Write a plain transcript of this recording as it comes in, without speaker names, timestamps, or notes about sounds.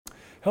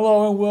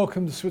Hello and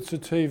welcome to Switzer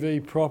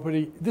TV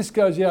Property. This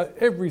goes out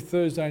every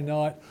Thursday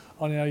night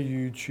on our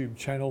YouTube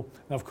channel.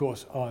 And of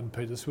course, I'm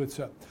Peter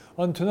Switzer.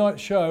 On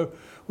tonight's show,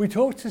 we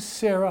talk to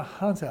Sarah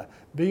Hunter,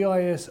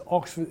 BIS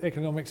Oxford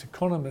economics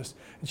economist,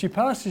 and she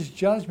passes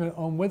judgment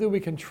on whether we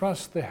can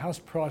trust the house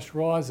price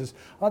rises.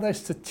 Are they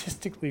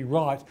statistically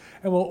right?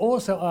 And we'll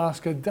also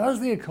ask her, does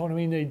the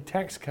economy need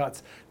tax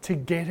cuts to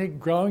get it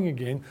growing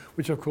again,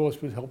 which of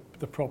course would help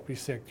the property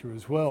sector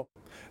as well.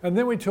 And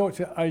then we talk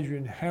to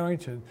Adrian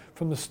Harrington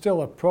from the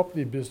stellar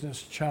property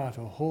business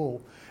Charter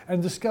Hall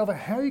and discover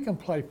how you can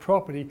play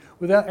property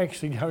without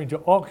actually going to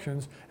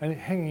auctions and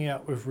hanging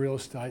out with real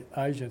estate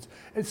agents.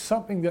 It's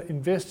something that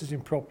investors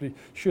in property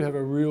should have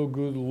a real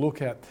good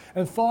look at.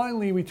 And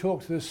finally, we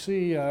talk to the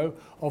CEO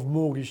of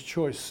Mortgage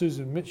Choice,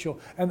 Susan Mitchell,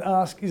 and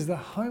ask, is the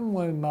home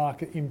loan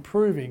market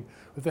improving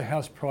with the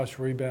house price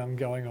rebound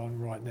going on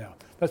right now?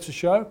 That's the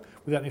show.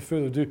 Without any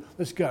further ado,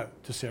 let's go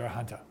to Sarah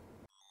Hunter.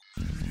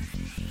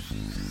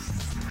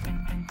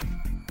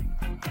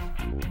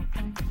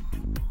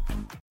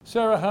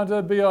 Sarah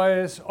Hunter,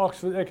 BIS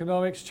Oxford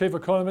Economics Chief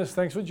Economist,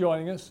 thanks for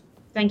joining us.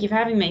 Thank you for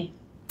having me.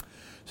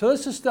 So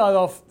let's just start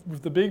off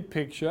with the big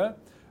picture.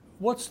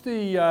 What's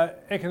the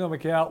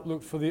economic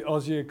outlook for the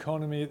Aussie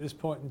economy at this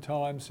point in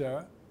time,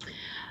 Sarah?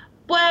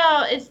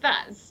 Well, it's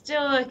that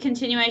still a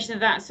continuation of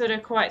that sort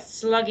of quite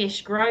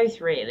sluggish growth,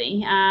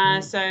 really.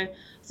 So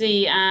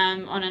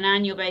on an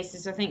annual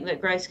basis, I think that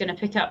growth is going to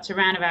pick up to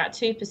around about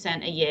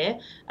 2% a year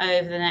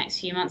over the next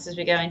few months as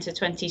we go into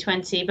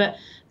 2020. But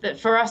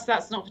for us,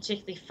 that's not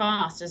particularly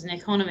fast as an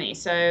economy.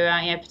 So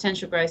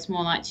potential growth is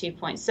more like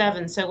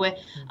 2.7. So we're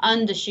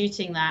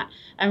undershooting that.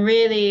 And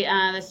really,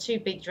 there's two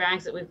big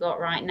drags that we've got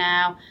right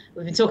now.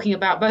 We've been talking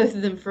about both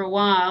of them for a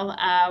while.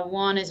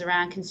 One is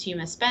around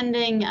consumer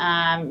spending,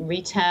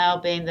 retail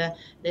being the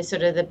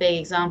sort of the big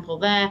example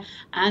there,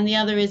 and the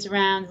other is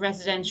around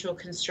residential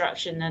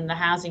construction and the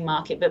housing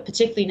market. But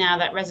particularly now,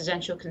 that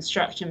residential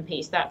construction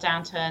piece, that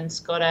downturn's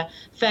got a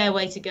fair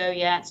way to go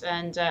yet,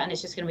 and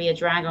it's just going to be a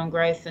drag on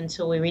growth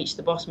until we reach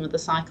the bottom of the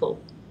cycle.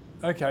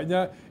 Okay,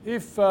 now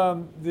if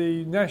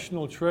the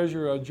National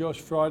Treasurer,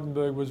 Josh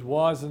Frydenberg, was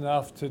wise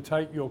enough to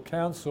take your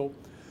counsel,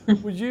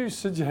 would you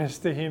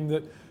suggest to him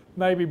that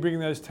maybe bringing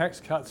those tax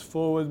cuts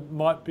forward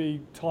might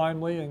be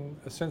timely and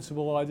a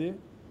sensible idea?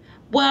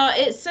 Well,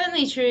 it's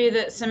certainly true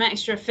that some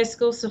extra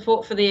fiscal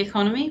support for the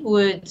economy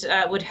would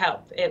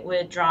help. It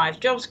would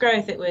drive jobs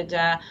growth. It would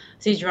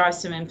drive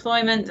some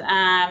employment,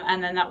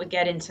 and then that would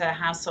get into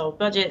household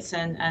budgets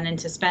and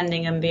into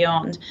spending and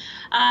beyond.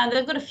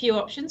 They've got a few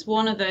options.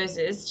 One of those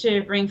is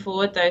to bring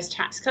forward those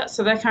tax cuts.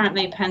 So they're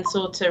currently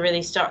penciled to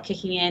really start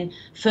kicking in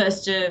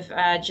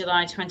 1st of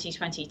July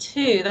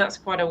 2022. That's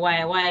quite a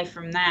way away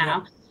from now.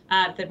 Yeah.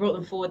 If they brought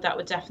them forward, that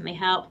would definitely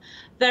help.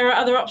 There are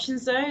other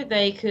options, though.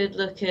 They could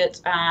look at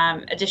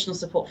additional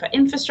support for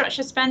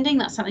infrastructure spending.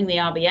 That's something the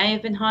RBA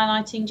have been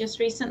highlighting just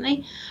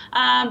recently.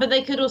 But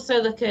they could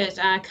also look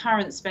at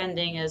current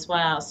spending as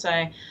well.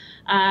 So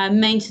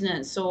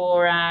maintenance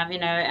or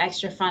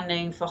extra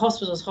funding for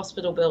hospitals,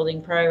 hospital building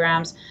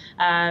programs,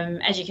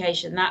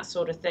 education, that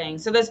sort of thing.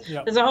 So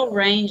there's a whole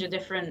range of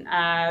different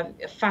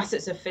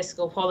facets of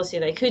fiscal policy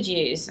they could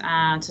use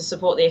to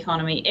support the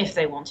economy if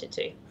they wanted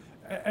to.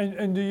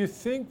 And do you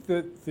think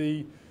that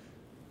the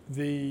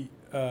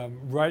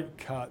rate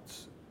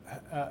cuts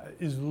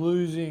is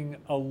losing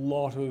a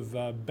lot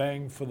of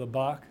bang for the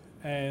buck,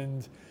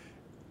 and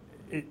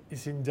it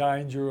is in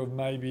danger of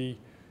maybe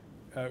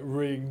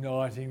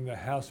reigniting the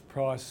house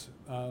price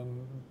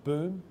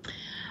boom?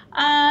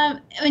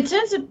 In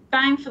terms of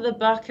bang for the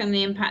buck and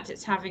the impact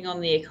it's having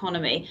on the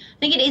economy, I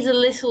think it is a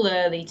little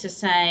early to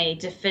say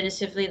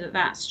definitively that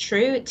that's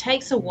true. It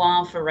takes a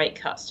while for rate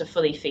cuts to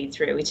fully feed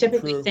through. We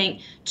typically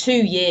think 2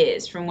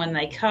 years from when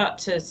they cut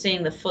to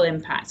seeing the full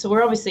impact. So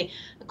we're obviously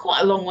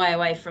quite a long way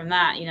away from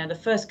that. The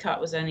first cut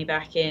was only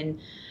back in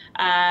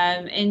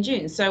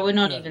June, so we're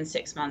not even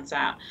 6 months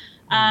out.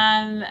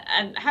 And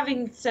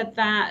having said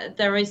that,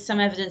 there is some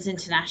evidence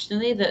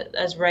internationally that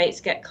as rates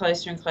get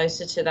closer and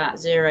closer to that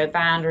zero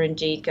bound, or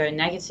indeed go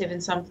negative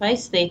in some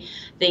place, the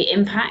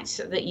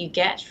impact that you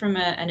get from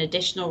an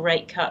additional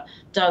rate cut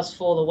does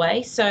fall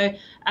away. So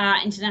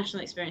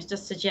international experience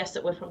does suggest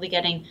that we're probably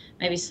getting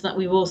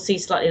we will see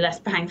slightly less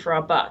bang for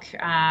our buck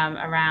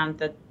around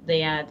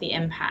the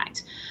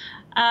impact.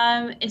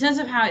 In terms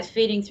of how it's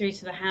feeding through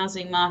to the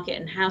housing market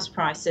and house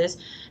prices,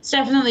 it's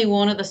definitely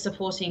one of the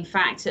supporting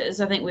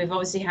factors. I think we've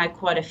obviously had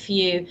quite a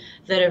few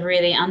that have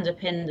really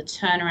underpinned the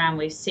turnaround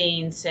we've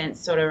seen since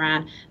sort of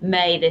around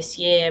May this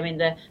year. I mean,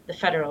 the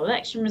federal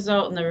election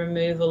result and the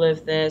removal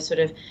of the sort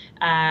of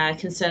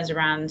concerns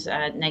around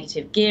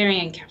negative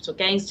gearing and capital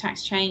gains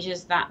tax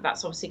changes,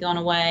 that's obviously gone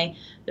away.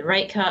 The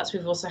rate cuts,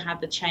 we've also had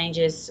the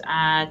changes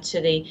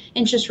to the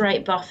interest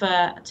rate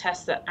buffer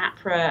test that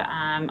APRA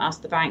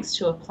asked the banks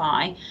to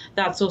apply.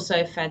 That's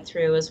also fed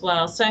through as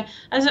well. So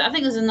I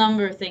think there's a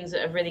number of things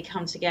that have really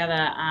come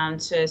together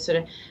to sort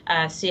of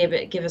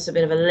give us a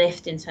bit of a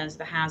lift in terms of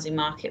the housing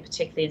market,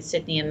 particularly in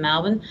Sydney and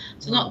Melbourne.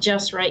 So not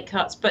just rate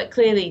cuts, but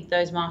clearly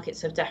those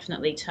markets have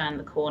definitely turned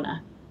the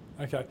corner.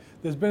 Okay.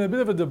 there's been a bit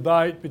of a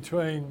debate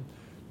between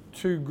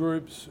two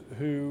groups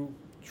who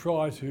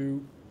try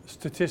to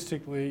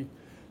statistically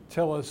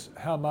tell us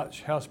how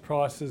much house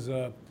prices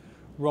are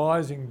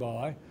rising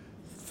by.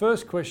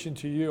 First question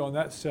to you on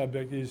that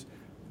subject is,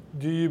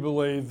 do you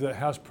believe that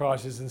house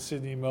prices in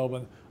Sydney and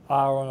Melbourne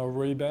are on a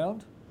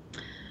rebound?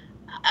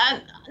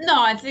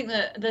 No, I think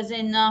that there's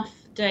enough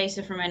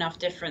data from enough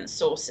different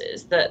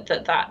sources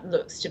that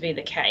looks to be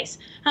the case.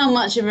 How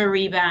much of a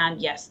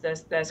rebound? Yes,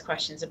 there's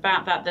questions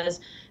about that. There's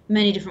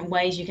many different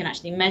ways you can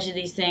actually measure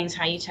these things,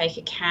 how you take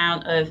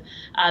account of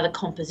the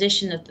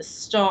composition of the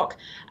stock,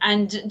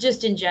 and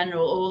just in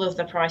general, all of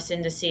the price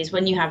indices.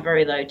 When you have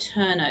very low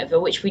turnover,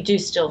 which we do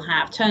still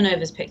have,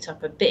 turnover's picked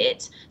up a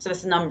bit, so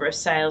that's the number of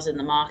sales in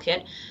the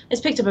market.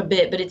 It's picked up a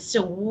bit, but it's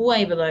still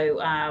way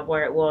below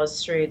where it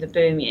was through the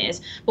boom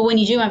years. But when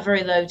you do have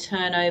very low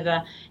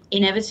turnover,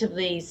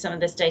 inevitably some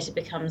of this data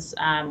becomes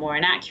more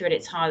inaccurate.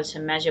 It's harder to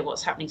measure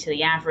what's happening to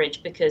the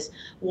average because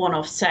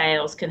one-off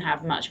sales can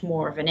have much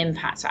more of an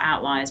impact. So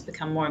outliers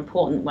become more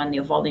important when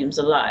your volumes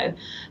are low.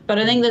 But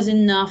I think there's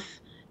enough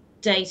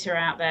data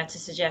out there to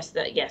suggest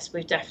that yes,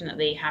 we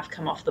definitely have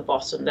come off the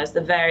bottom. There's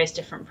the various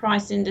different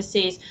price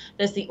indices,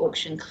 there's the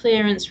auction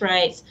clearance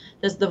rates,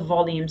 there's the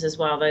volumes as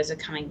well. Those are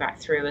coming back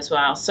through as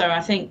well. So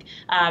I think,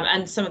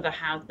 and some of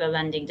the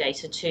lending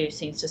data too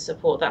seems to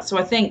support that. So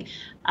I think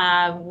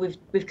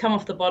we've come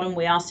off the bottom.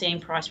 We are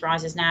seeing price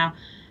rises now.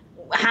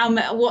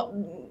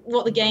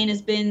 What the gain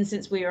has been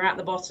since we were at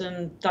the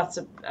bottom, that's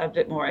a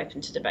bit more open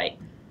to debate.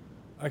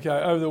 Okay,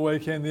 over the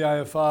weekend, the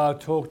AFR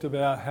talked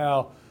about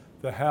how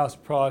the house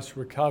price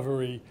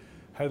recovery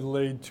had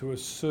led to a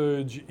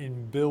surge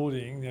in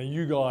building. Now,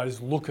 you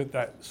guys look at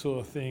that sort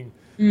of thing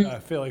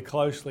fairly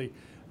closely.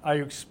 Are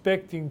you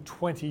expecting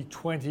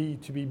 2020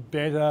 to be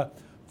better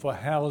for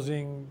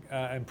housing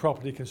and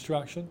property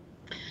construction?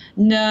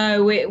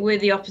 No, we're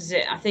the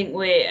opposite. I think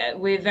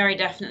we very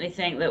definitely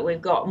think that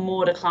we've got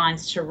more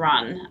declines to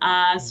run.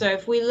 So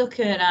if we look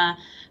at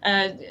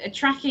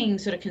tracking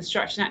sort of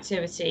construction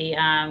activity,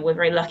 we're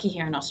very lucky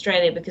here in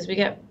Australia because we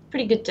get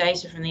pretty good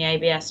data from the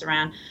ABS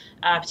around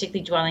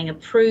particularly dwelling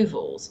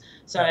approvals.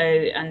 So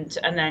and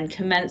then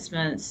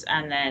commencements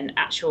and then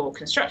actual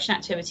construction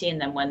activity, and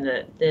then when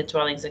the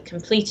dwellings are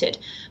completed.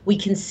 We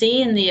can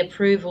see in the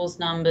approvals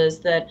numbers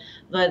that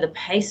though the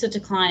pace of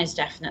decline is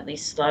definitely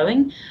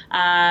slowing,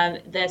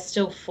 they're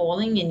still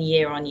falling in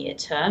year-on-year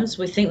terms.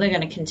 We think they're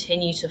going to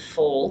continue to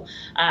fall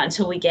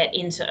until we get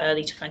into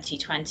early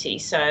 2020.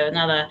 So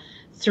another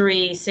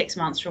 3-6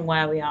 months from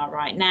where we are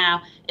right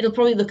now. It'll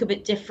probably look a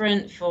bit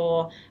different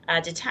for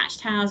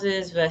detached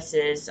houses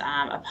versus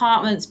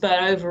apartments,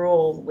 but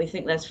overall we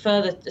think there's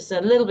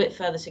a little bit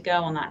further to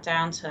go on that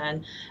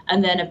downturn,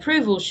 and then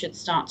approvals should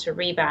start to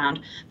rebound.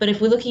 But if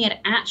we're looking at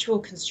actual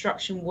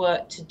construction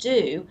work to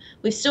do,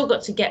 we've still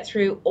got to get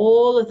through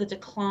all of the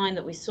decline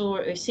that we've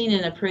seen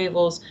in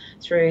approvals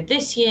through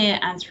this year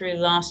and through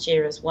last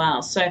year as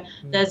well. So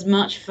there's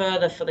much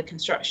further for the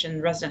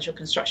residential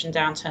construction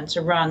downturn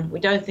to run. We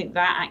don't think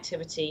that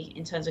activity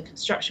in terms of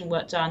construction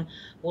work done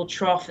will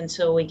trough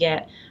until we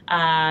get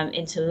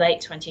into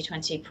late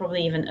 2020,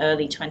 probably even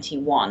early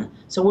 21.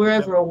 So we're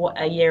over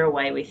a year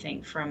away, we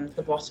think, from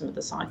the bottom of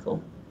the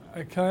cycle.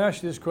 Can I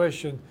ask you this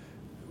question?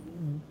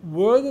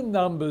 Were the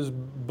numbers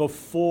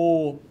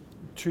before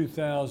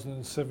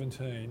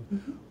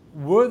 2017,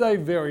 were they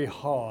very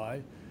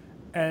high?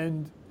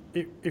 And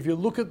if you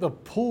look at the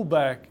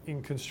pullback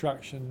in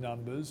construction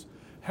numbers,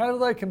 how do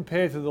they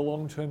compare to the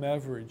long-term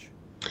average?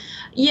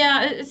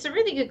 Yeah, it's a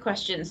really good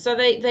question. So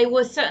they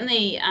were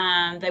certainly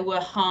they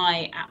were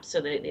high.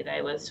 Absolutely,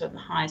 they were sort of the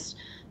highest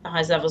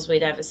levels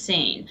we'd ever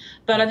seen.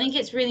 But I think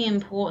it's really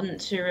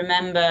important to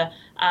remember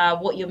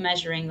what you're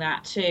measuring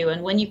that to.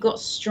 And when you've got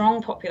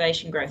strong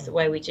population growth the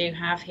way we do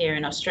have here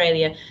in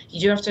Australia, you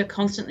do have to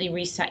constantly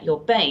reset your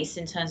base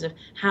in terms of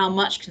how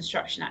much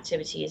construction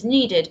activity is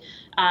needed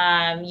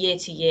year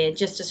to year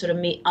just to sort of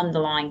meet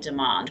underlying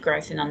demand,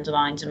 growth in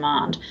underlying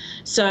demand.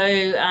 So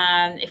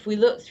if we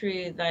look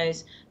through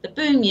the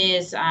boom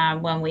years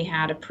when we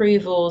had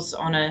approvals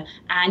on an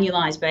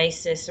annualized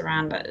basis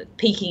around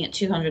peaking at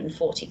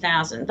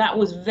 240,000, that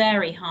was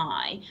very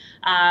high.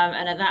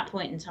 And at that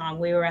point in time,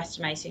 we were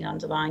estimating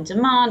underlying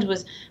demand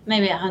was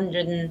maybe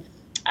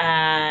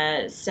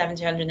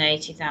 170,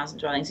 180,000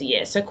 dwellings a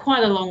year. So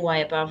quite a long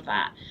way above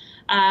that.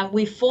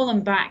 We've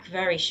fallen back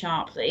very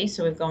sharply.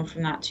 So we've gone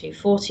from that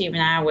 240,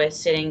 now we're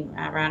sitting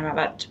around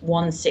about that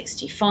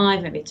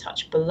 165, maybe a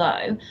touch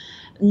below.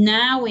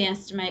 Now we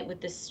estimate with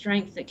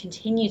the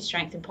continued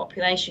strength in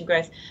population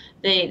growth,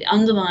 the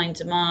underlying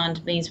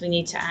demand means we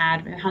need to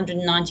add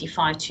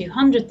 195,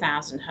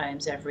 200,000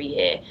 homes every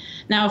year.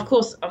 Now, of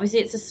course,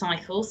 obviously it's a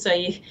cycle. So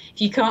if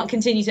you can't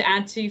continue to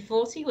add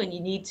 240 when you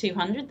need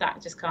 200,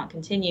 that just can't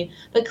continue.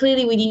 But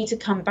clearly we need to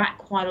come back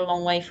quite a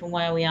long way from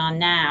where we are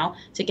now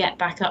to get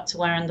back up to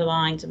where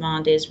underlying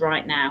demand is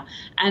right now.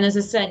 And as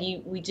I said,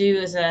 we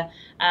do the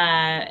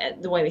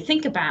way we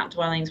think about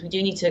dwellings, we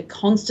do need to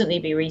constantly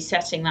be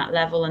resetting that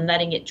level and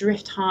letting it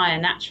drift higher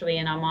naturally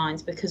in our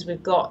minds because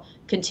we've got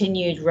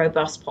continued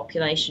robust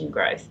population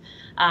growth.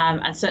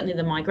 And certainly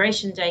the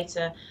migration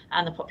data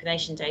and the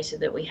population data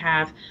that we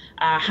have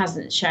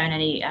hasn't shown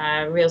any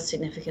real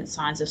significant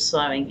signs of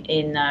slowing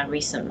in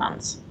recent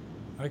months.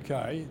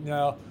 Okay,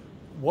 now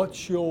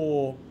what's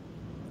your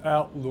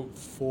outlook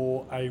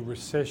for a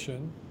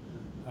recession,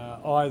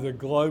 either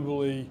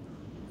globally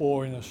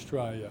or in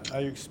Australia?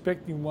 Are you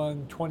expecting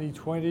one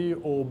 2020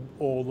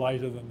 or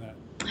later than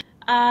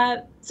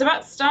that? So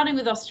about starting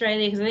with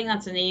Australia, because I think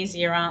that's an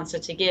easier answer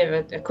to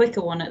give, a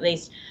quicker one at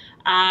least.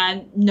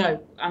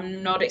 No,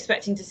 I'm not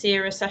expecting to see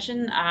a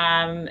recession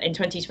in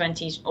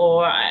 2020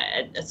 or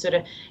a sort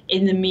of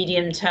in the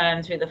medium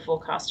term through the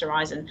forecast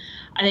horizon.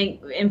 I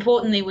think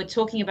importantly, we're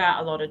talking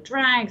about a lot of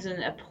drags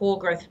and a poor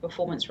growth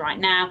performance right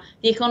now.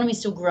 The economy is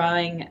still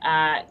growing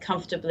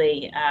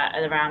comfortably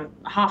at around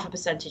half a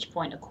percentage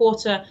point a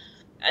quarter.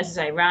 As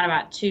I say, around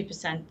about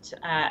 2%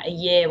 a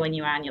year when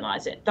you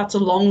annualize it. That's a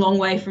long, long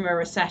way from a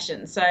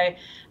recession. So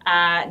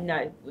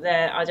no,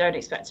 I don't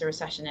expect a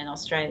recession in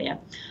Australia.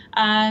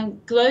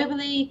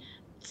 Globally,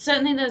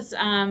 certainly there's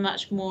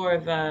much more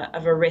of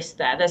a risk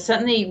there. There's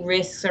certainly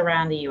risks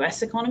around the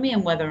US economy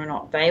and whether or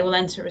not they will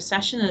enter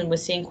recession, and we're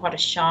seeing quite a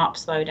sharp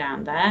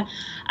slowdown there.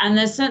 And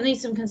there's certainly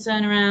some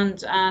concern around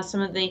some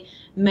of the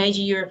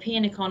major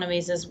European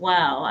economies as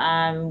well.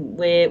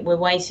 We're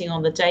waiting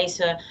on the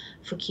data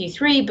for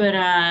Q3,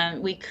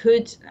 but we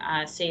could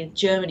see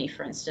Germany,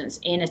 for instance,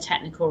 in a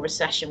technical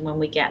recession when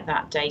we get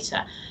that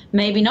data.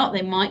 Maybe not;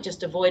 they might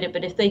just avoid it,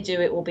 but if they do,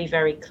 it will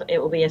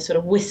be a sort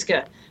of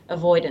whisker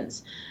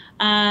avoidance.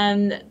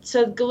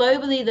 So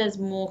globally, there's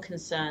more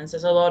concerns.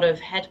 There's a lot of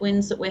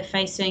headwinds that we're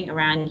facing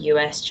around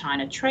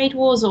US-China trade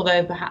wars,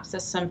 although perhaps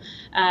there's some,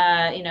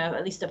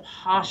 at least a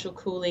partial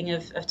cooling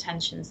of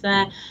tensions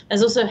there.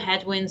 There's also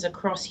headwinds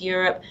across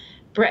Europe.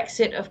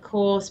 Brexit, of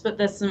course, but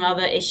there's some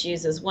other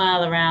issues as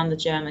well around the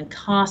German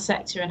car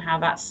sector and how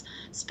that's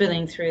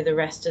spilling through the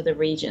rest of the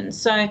region.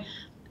 So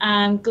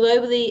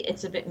globally,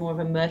 it's a bit more of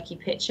a murky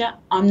picture.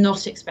 I'm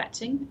not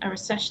expecting a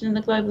recession in the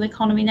global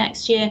economy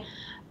next year,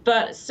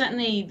 but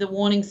certainly the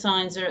warning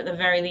signs are at the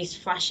very least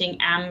flashing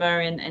amber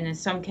and in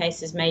some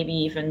cases maybe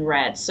even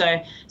red.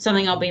 So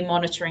something I'll be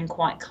monitoring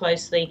quite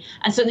closely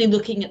and certainly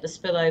looking at the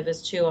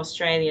spillovers to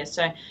Australia.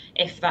 So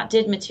if that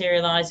did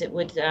materialize, it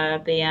would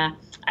be a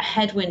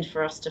headwind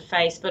for us to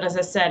face. But as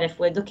I said, if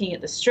we're looking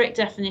at the strict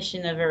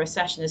definition of a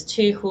recession, there's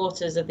 2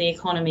 quarters of the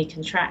economy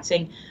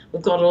contracting.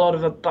 We've got a lot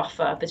of a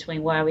buffer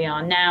between where we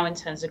are now in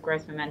terms of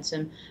growth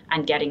momentum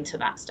and getting to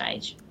that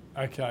stage.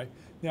 Okay.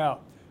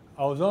 Now,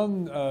 I was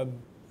on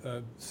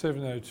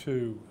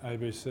 702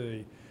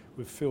 ABC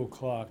with Phil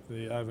Clark,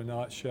 the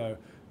overnight show,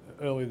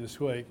 earlier this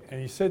week, and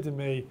he said to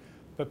me,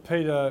 but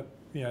Peter,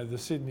 the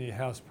Sydney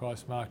house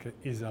price market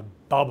is a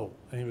bubble,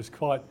 and he was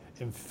quite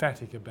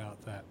emphatic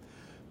about that.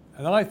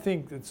 And I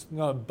think it's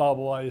not a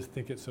bubble, I just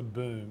think it's a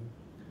boom.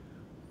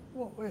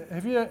 Well,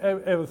 have you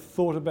ever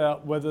thought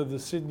about whether the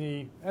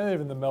Sydney and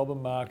even the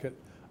Melbourne market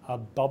are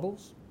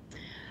bubbles?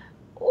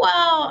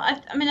 Well,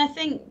 I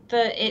think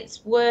that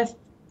it's worth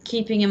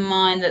keeping in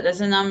mind that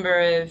there's a number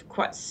of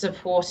quite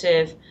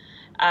supportive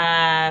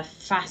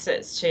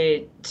facets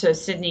to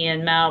Sydney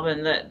and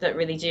Melbourne that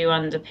really do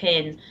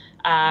underpin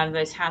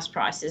those house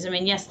prices.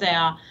 Yes,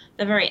 they're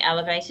very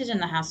elevated and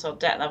the household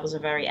debt levels are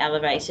very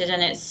elevated.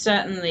 And it's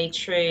certainly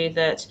true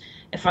that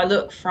if I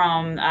look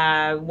from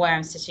where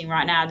I'm sitting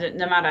right now,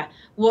 no matter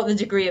what the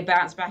degree of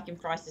bounce back in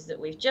prices that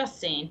we've just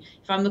seen,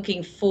 if I'm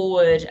looking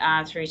forward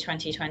through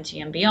 2020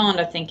 and beyond,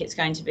 I think it's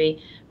going to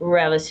be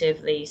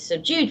relatively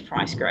subdued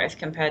price growth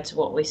compared to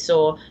what we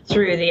saw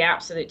through the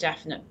absolute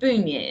definite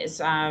boom years,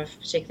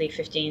 particularly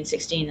 15,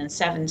 16 and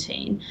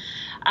 17.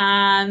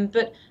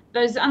 But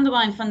those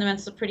underlying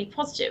fundamentals are pretty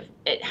positive.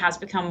 It has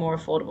become more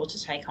affordable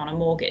to take on a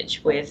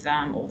mortgage with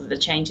all of the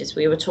changes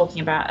we were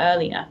talking about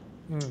earlier.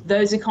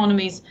 Those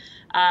economies,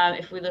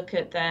 if we look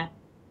at their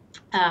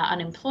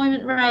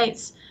unemployment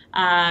rates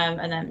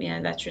and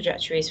then their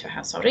trajectories for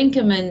household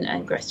income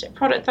and gross state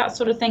product, that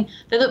sort of thing,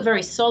 they look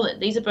very solid.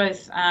 These are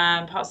both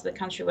parts of the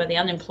country where the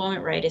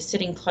unemployment rate is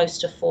sitting close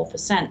to 4%.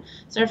 So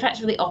they're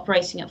effectively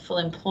operating at full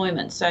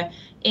employment. So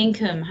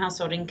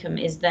household income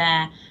is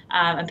there,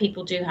 and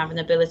people do have an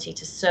ability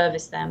to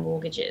service their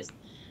mortgages.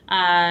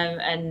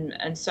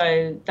 And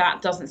so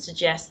that doesn't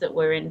suggest that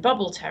we're in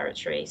bubble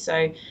territory.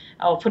 So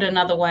I'll put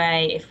another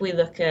way, if we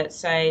look at,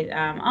 say,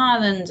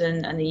 Ireland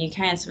and the UK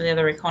and some of the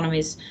other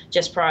economies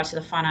just prior to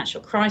the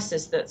financial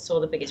crisis that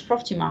saw the biggest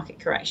property market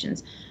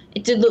corrections,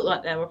 it did look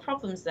like there were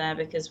problems there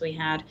because we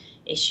had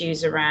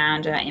issues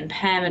around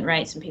impairment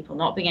rates and people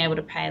not being able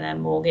to pay their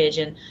mortgage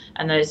and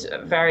those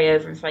very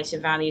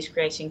overinflated values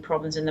creating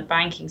problems in the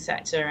banking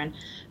sector. And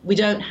we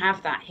don't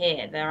have that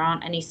here. There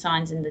aren't any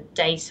signs in the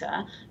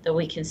data that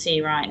we can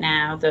see right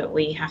now that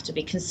we have to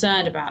be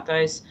concerned about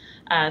those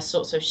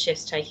sorts of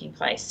shifts taking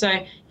place. So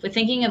if we're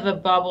thinking of a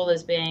bubble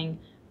as being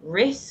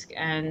risk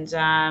and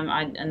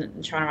trying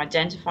to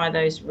identify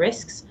those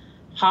risks,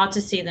 hard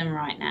to see them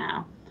right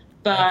now.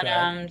 But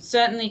Okay.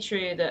 certainly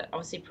true that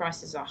obviously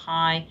prices are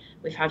high.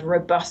 We've had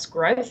robust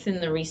growth in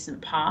the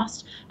recent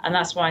past. And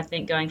that's why I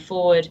think going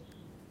forward,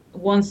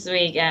 once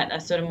we get a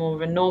sort of more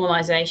of a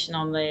normalization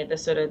on the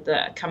sort of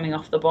the coming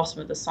off the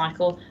bottom of the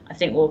cycle, I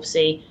think we'll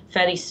see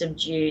fairly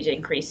subdued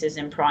increases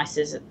in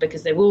prices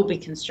because they will be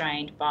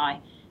constrained by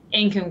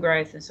income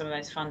growth and some of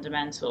those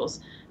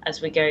fundamentals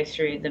as we go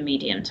through the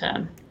medium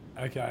term.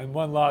 Okay, and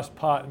one last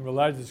part and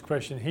related to this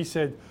question. He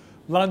said,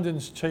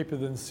 London's cheaper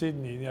than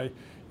Sydney.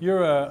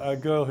 You're a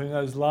girl who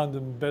knows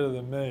London better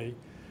than me.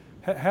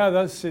 How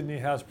does Sydney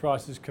house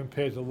prices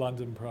compare to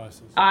London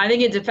prices? I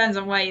think it depends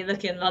on where you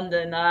look in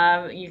London.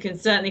 You can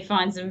certainly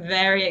find some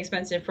very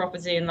expensive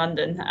property in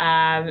London,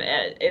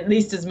 at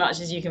least as much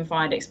as you can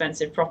find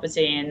expensive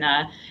property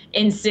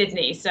in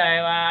Sydney. So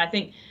I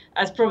think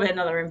that's probably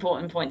another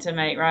important point to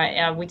make,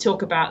 right? We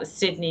talk about the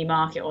Sydney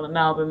market or the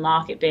Melbourne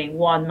market being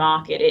one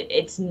market.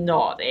 It's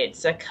not.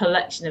 It's a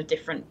collection of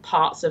different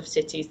parts of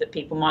cities that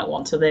people might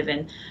want to live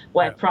in,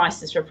 where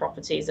prices for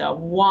properties are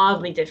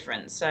wildly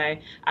different. So,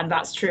 and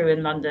that's true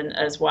in London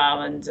as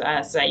well. And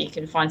so you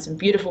can find some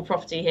beautiful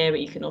property here, but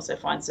you can also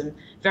find some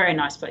very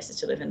nice places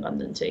to live in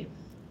London too.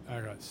 All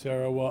right,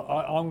 Sarah. Well,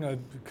 I'm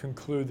going to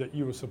conclude that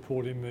you were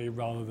supporting me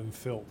rather than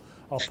Phil.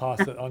 I'll pass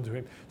that on to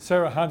him.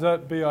 Sarah Hunter,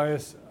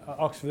 BIS,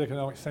 Oxford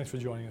Economics, thanks for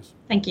joining us.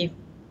 Thank you.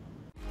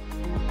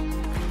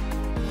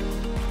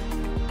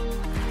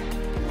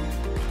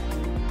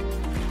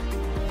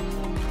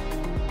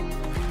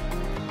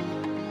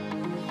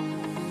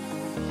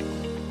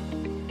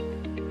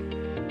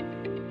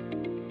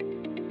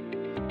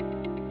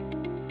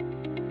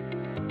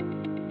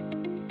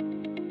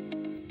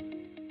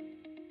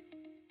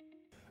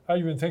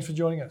 Adrian, thanks for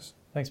joining us.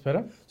 Thanks,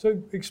 Peter.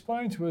 So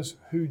explain to us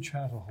who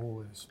Charter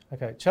Hall is.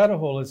 Okay, Charter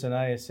Hall is an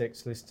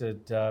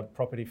ASX-listed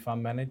property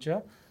fund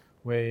manager.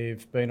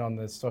 We've been on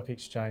the stock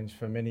exchange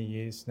for many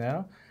years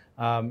now.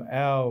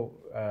 Our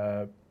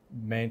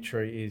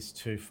mantra is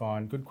to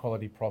find good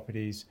quality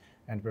properties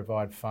and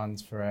provide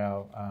funds for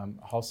our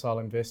wholesale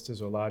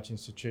investors or large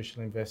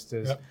institutional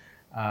investors,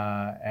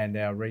 and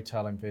our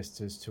retail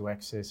investors to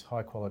access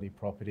high quality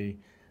property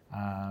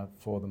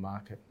for the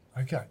market.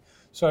 Okay,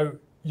 so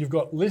you've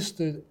got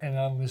listed and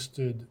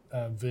unlisted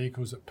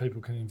vehicles that people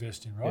can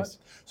invest in, right? Yes.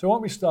 So why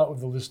don't we start with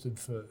the listed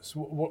first?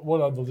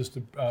 What are the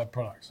listed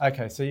products?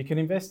 Okay, so you can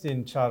invest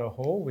in Charter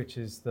Hall, which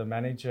is the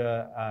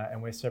manager,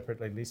 and we're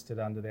separately listed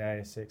under the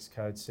ASX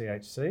code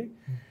CHC.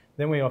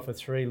 Then we offer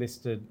 3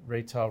 listed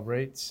retail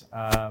REITs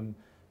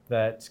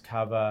that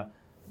cover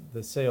the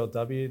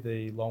CLW,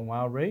 the Long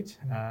WALE REIT,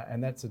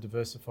 and that's a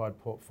diversified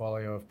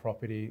portfolio of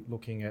property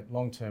looking at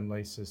long-term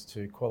leases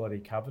to quality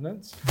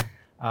covenants.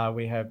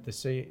 We have the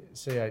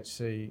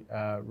CHC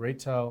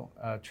Retail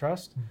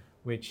Trust,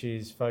 which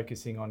is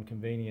focusing on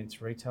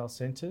convenience retail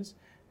centres.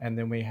 And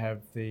then we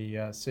have the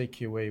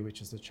CQE,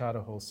 which is the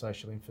Charter Hall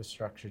Social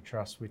Infrastructure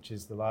Trust, which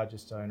is the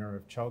largest owner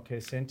of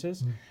childcare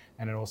centres.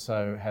 And it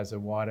also has a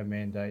wider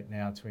mandate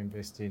now to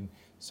invest in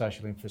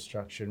social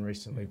infrastructure, and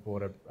recently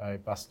bought a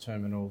bus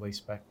terminal lease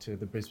back to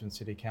the Brisbane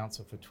City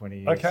Council for 20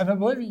 years. Okay, and I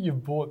believe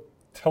you've bought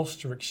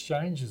Telstra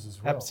exchanges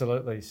as well.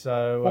 Absolutely.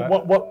 So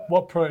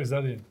what product is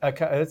that in?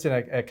 It's in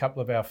a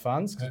couple of our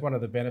funds, because one of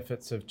the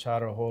benefits of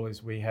Charter Hall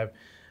is we have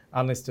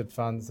unlisted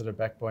funds that are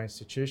backed by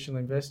institutional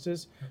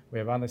investors. We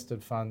have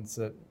unlisted funds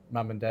that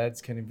mum and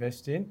dads can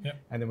invest in.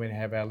 And then we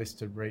have our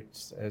listed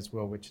REITs as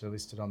well, which are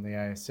listed on the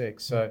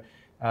ASX. So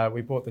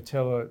we bought the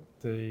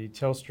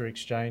Telstra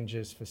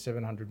exchanges for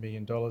 $700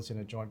 million in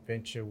a joint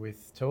venture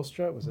with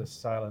Telstra. It was a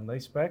sale and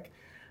leaseback.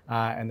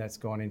 And that's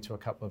gone into a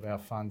couple of our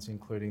funds,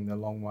 including the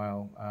Long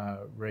WALE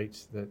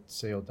REIT, that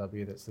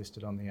CLW, that's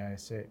listed on the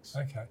ASX.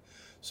 Okay,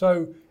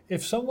 so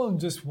if someone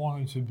just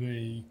wanted to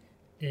be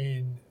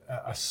in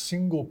a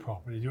single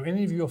property, do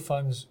any of your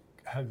funds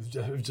have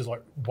just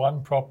like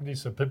one property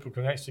so people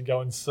can actually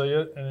go and see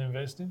it and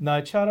invest in? No,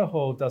 Charter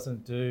Hall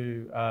doesn't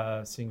do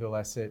single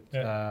asset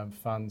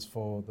funds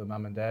for the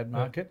mum and dad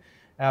market.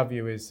 Our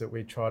view is that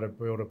we try to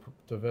build a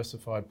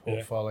diversified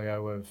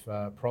portfolio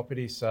of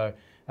property. So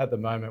at the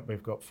moment,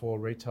 we've got 4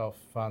 retail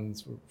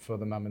funds for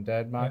the mum and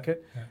dad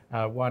market.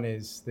 One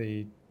is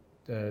the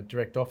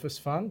Direct Office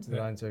Fund that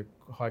owns a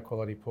high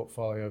quality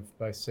portfolio of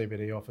both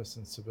CBD office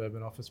and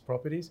suburban office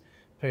properties.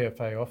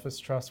 PFA Office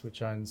Trust,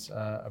 which owns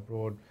a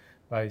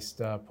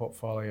broad-based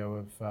portfolio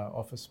of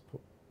office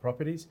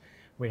properties.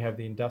 We have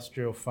the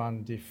Industrial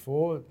Fund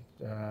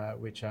DIF4,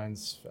 which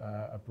owns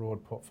a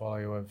broad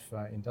portfolio of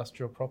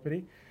industrial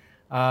property.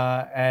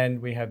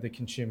 And we have the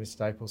Consumer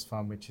Staples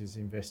Fund, which is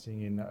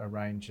investing in a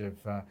range of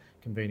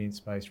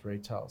convenience-based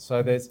retail.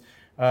 So there's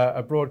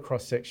a broad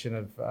cross-section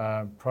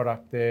of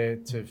product there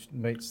to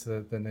meet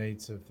the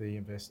needs of the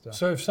investor.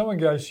 So if someone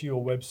goes to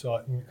your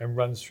website and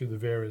runs through the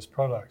various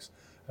products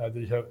that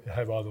you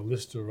have either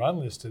listed or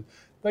unlisted,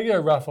 they get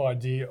a rough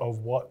idea of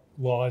what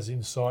lies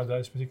inside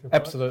those particular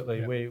products?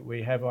 Absolutely.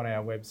 We have on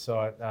our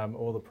website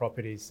all the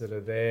properties that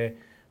are there.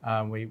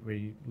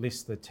 We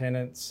list the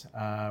tenants,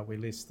 we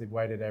list the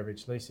weighted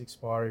average lease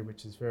expiry,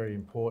 which is very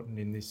important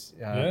in this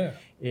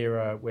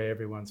era where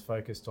everyone's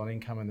focused on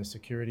income and the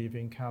security of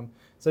income.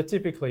 So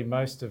typically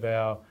most of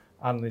our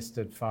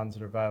unlisted funds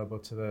that are available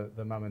to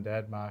the mum and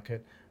dad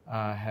market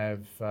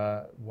have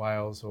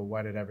WALEs or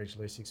weighted average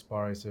lease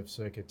expiries of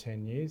circa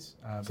 10 years.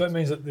 So that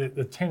means that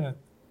the tenant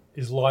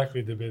is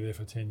likely to be there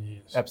for 10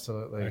 years.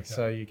 Absolutely. Okay.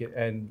 So you get,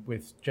 and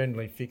with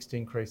generally fixed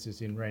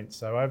increases in rent.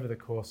 So over the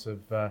course of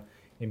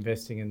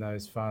investing in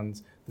those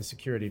funds, the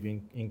security of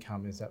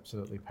income is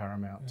absolutely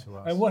paramount to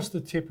us. And what's the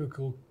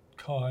typical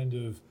kind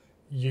of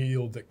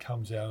yield that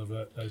comes out of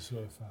those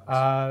sort of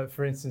funds?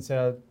 For instance,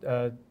 our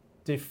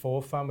DIF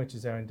 4 fund, which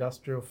is our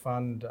industrial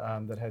fund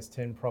that has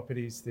 10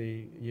 properties,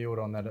 the yield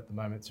on that at the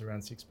moment is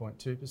around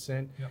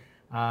 6.2%. Yep.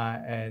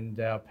 And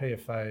our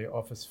PFA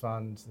office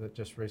fund that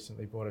just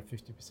recently bought a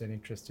 50%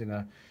 interest in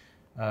a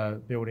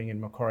building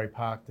in Macquarie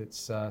Park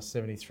that's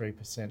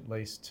 73%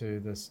 leased to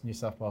the New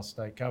South Wales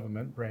State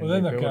Government. Brand Well,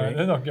 new building.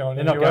 they're not going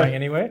They're anywhere. not going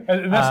anywhere.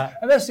 And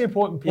that's the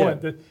important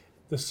point, yeah. that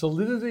the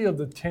solidity of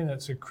the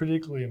tenants are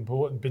critically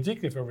important,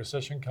 particularly if a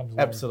recession comes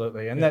along.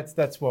 Absolutely, and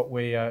that's what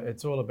we.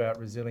 It's all about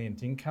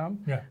resilient income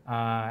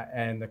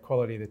and the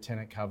quality of the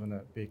tenant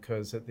covenant.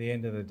 Because at the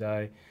end of the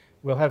day,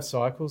 we'll have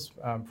cycles.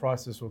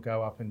 Prices will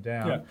go up and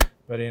down,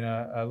 but in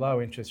a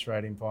low interest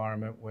rate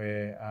environment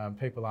where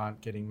people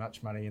aren't getting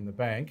much money in the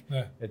bank,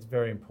 it's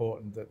very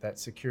important that that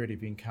security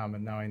of income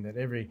and knowing that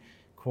every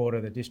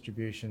quarter the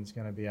distribution is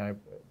going to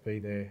be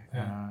there,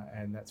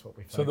 and that's what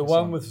we focus on. So the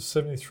one with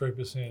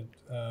 73%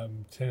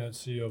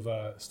 tenancy of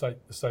the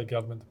state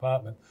government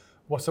department,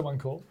 what's that one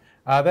called?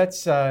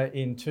 That's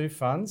in two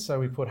funds.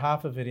 So we put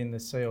half of it in the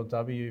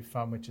CLW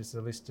fund, which is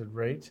the listed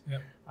REIT,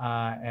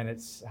 and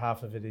it's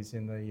half of it is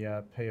in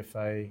the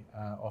PFA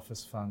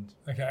office fund.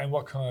 Okay, and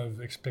what kind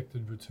of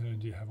expected return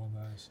do you have on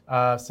those?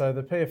 So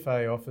the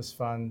PFA office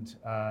fund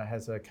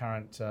has a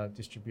current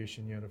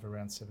distribution yield of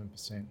around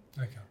 7%.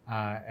 Okay.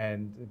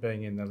 And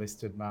being in the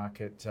listed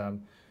market,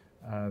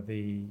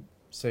 the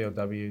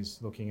CLW is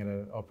looking at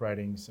an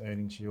operating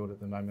earnings yield at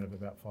the moment of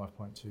about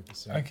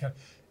 5.2%. Okay.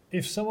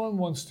 If someone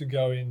wants to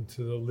go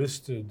into the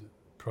listed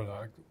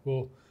product,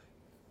 well,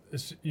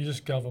 you're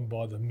just governed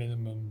by the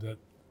minimum that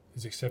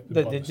is accepted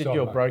by the stock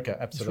your market. broker,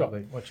 absolutely.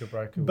 Right. What's your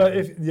broker? But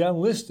if the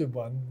unlisted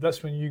one,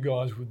 that's when you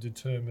guys would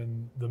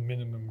determine the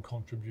minimum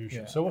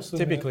contribution. So what's the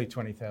typically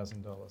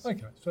 $20,000? Okay,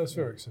 so that's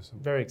very accessible.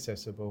 Very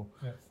accessible.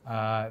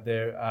 Yeah.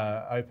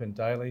 They're open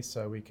daily,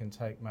 so we can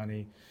take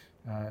money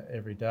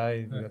every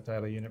day. We've got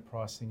daily unit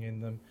pricing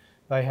in them.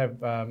 They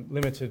have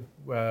limited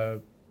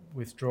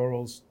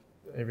withdrawals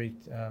every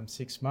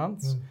 6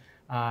 months,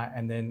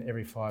 and then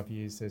every 5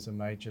 years there's a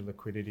major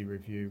liquidity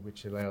review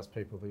which allows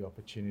people the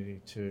opportunity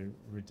to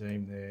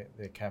redeem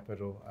their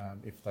capital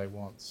if they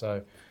want.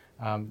 So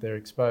they're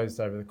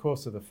exposed over the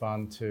course of the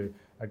fund to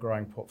a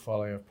growing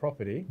portfolio of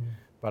property,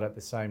 but at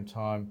the same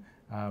time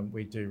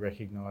we do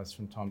recognise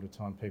from time to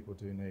time people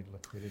do need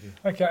liquidity.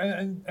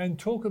 Okay, and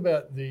talk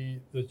about the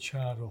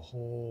Charter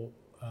Hall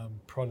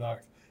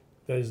product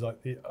that is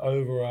like the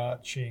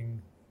overarching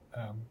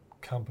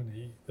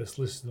company that's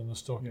listed on the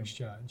stock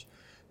exchange.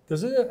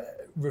 Does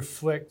it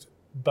reflect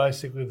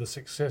basically the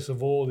success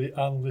of all the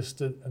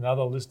unlisted and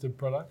other listed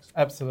products?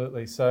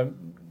 Absolutely. So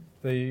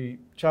the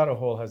Charter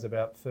Hall has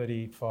about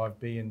 $35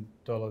 billion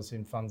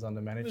in funds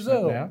under management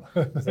now.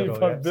 Is that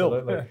all?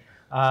 Absolutely.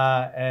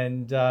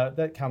 And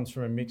that comes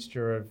from a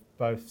mixture of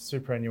both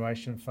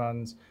superannuation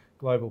funds,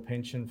 global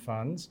pension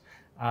funds,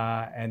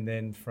 and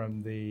then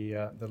from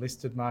the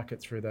listed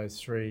market through those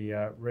three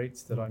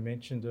REITs that I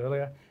mentioned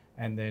earlier,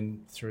 and then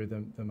through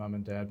the mum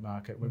and dad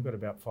market. We've got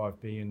about $5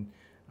 billion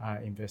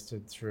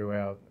invested through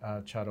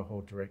our Charter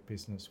Hall direct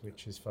business,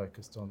 which is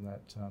focused on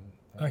that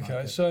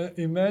okay, so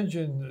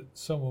imagine that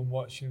someone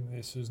watching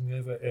this has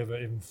never ever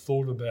even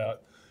thought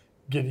about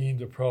getting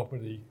into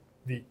property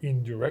the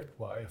indirect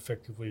way,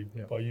 effectively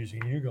by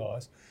using you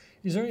guys.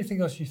 Is there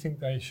anything else you think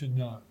they should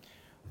know?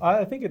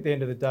 I think at the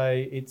end of the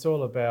day, it's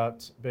all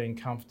about being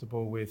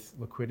comfortable with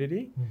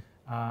liquidity,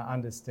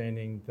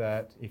 understanding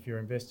that if you're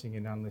investing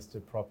in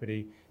unlisted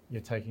property,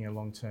 you're taking a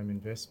long-term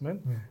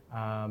investment.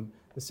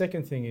 The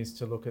second thing is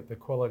to look at the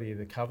quality of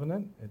the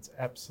covenant. It's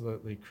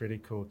absolutely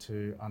critical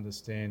to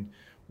understand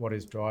what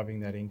is driving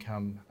that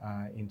income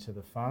into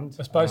the fund.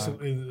 That's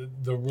basically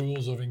the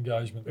rules of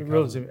engagement. The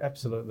rules,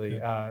 absolutely.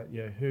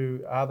 Who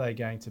are they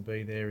going to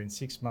be there in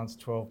 6 months,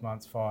 12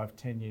 months, 5,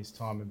 10 years'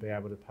 time and be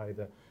able to pay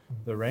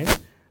the rent?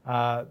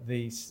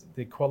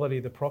 The quality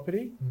of the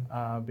property,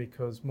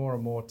 because more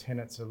and more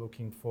tenants are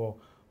looking for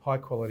high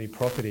quality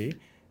property.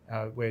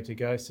 Where to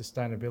go,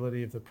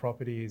 sustainability of the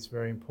property is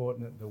very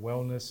important, the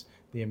wellness,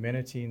 the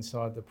amenity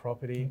inside the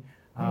property.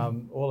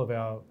 All of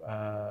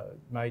our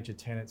major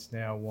tenants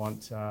now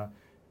want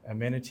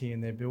amenity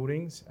in their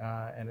buildings,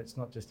 and it's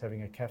not just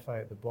having a cafe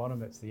at the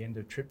bottom, it's the end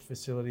of trip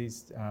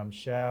facilities,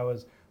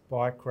 showers,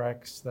 bike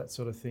racks, that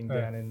sort of thing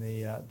down in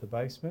the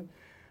basement.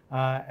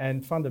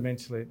 And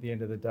fundamentally, at the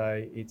end of the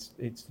day,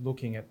 it's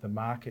looking at the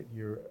market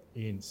you're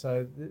in.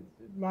 So the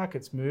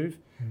markets move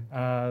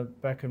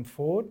back and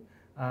forward,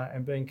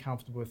 and being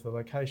comfortable with the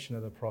location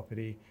of the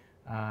property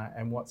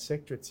and what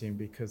sector it's in,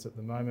 because at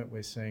the moment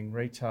we're seeing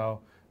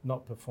retail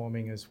not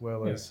performing as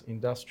well as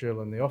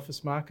industrial and the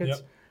office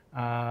markets,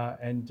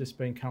 and just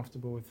being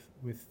comfortable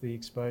with the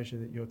exposure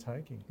that you're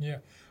taking.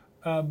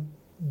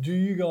 do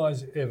you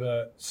guys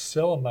ever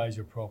sell a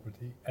major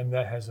property and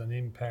that has an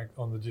impact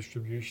on the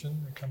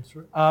distribution that comes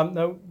through?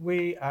 No,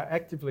 we are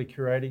actively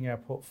curating our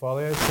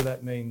portfolio, so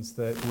that means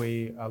that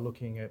we are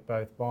looking at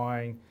both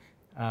buying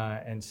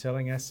and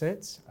selling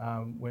assets.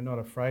 We're not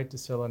afraid to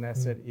sell an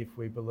asset if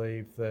we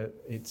believe that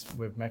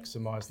we've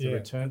maximised the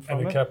return from it.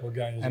 And the capital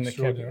gain is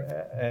extraordinary.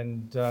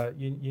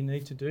 You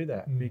need to do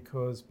that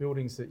because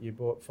buildings that you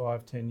bought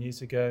 5-10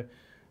 years ago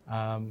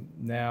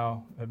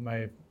now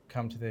may have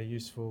come to their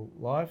useful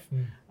life.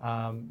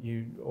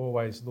 You're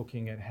always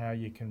looking at how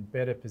you can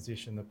better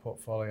position the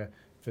portfolio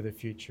for the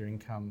future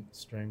income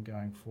stream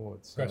going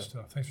forward. So, great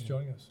stuff. Thanks for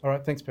joining us. All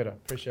right, thanks, Peter.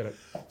 Appreciate it.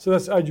 So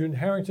that's Adrian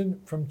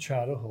Harrington from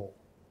Charter Hall.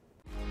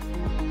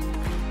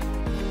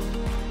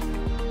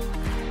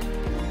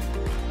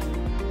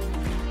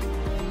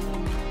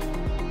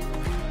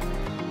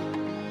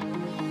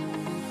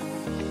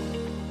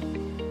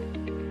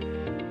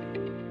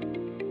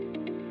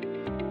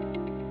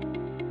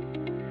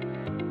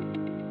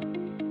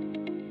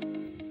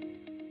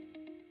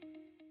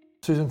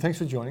 Susan, thanks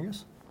for joining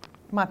us.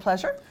 My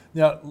pleasure.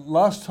 Now,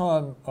 last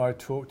time I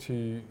talked to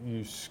you,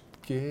 you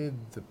scared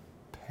the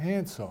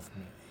pants off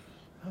me.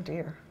 Oh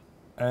dear.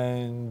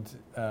 And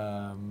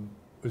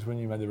it was when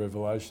you made the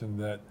revelation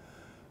that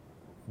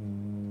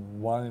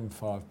 1 in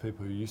 5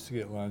 people who used to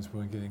get loans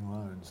weren't getting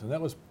loans. And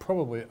that was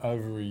probably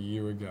over a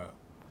year ago.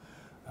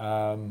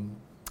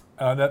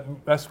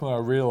 That's when I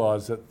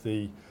realised that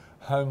the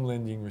home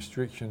lending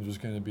restrictions was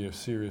going to be a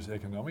serious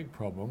economic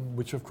problem,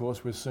 which of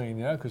course we're seeing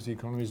now because the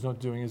economy is not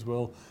doing as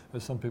well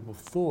as some people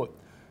thought.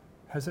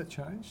 Has that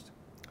changed?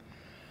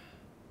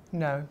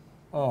 No.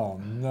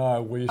 Oh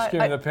no, well you're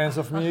scaring the pants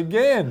off me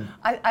again.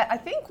 I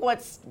think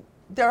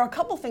there are a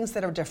couple things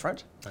that are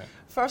different. Right.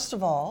 First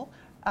of all,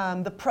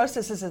 the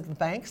processes at the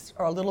banks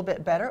are a little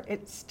bit better.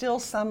 It's still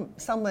some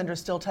lenders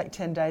still take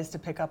 10 days to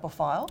pick up a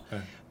file,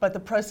 but the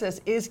process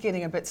is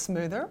getting a bit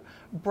smoother.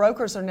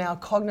 Brokers are now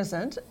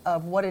cognizant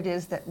of what it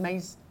is that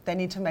they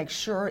need to make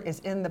sure is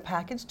in the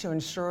package to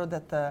ensure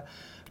that the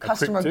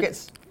customer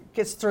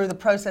gets through the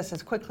process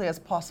as quickly as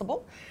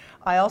possible.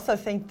 I also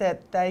think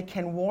that they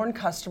can warn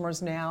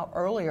customers now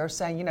earlier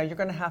saying, you're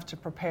going to have to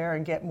prepare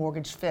and get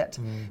mortgage fit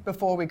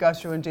before we go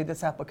through and do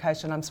this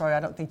application. I'm sorry, I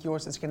don't think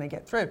yours is going to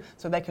get through.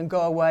 So they can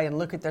go away and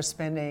look at their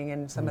spending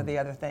and some of the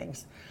other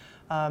things.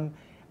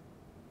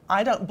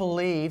 I don't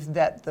believe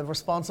that the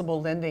responsible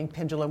lending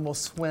pendulum will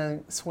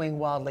swing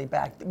wildly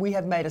back. We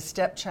have made a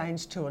step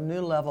change to a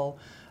new level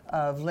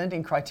of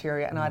lending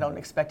criteria, and I don't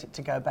expect it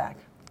to go back.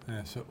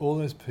 Yeah, so all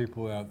those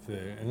people out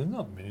there, and there are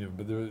not many of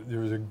them, but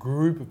there is a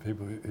group of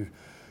people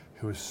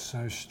who are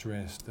so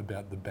stressed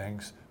about the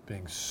banks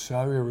being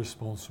so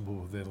irresponsible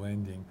with their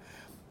lending.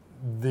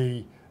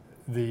 The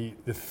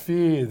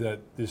fear that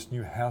this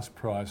new house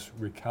price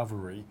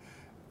recovery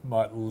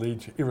might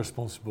lead to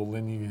irresponsible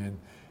lending again,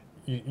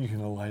 you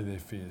can allay their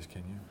fears,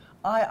 can you?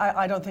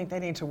 I don't think they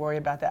need to worry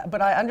about that,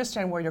 but I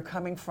understand where you're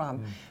coming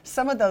from.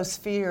 Some of those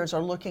fears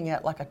are looking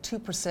at like a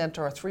 2%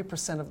 or a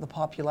 3% of the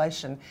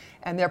population,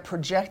 and they're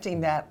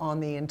projecting that on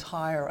the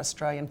entire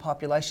Australian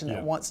population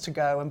that wants to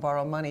go and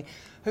borrow money,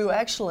 who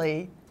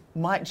actually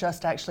might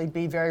just actually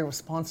be very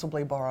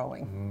responsibly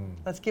borrowing.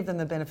 Let's give them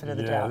the benefit of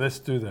the doubt. Yeah, let's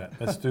do that.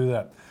 Let's do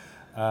that.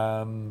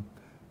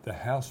 The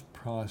house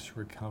price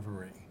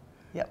recovery.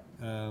 Yep.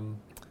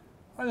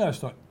 I know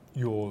it's not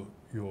your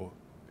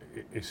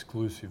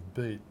exclusive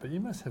beat, but you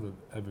must have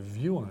a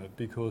view on it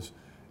because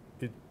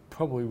it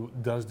probably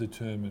does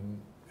determine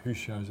who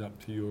shows up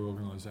to your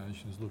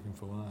organisations looking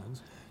for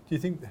loans. Do you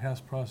think the house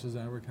prices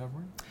are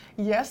recovering?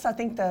 Yes, I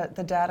think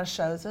the data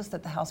shows us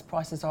that the house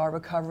prices are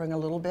recovering a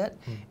little bit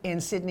in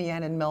Sydney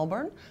and in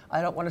Melbourne.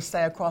 I don't want to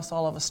say across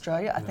all of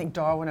Australia. I think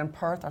Darwin and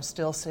Perth are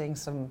still seeing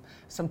some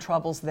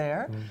troubles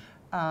there.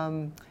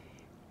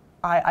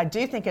 I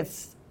do think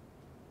it's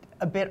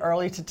a bit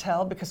early to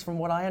tell because from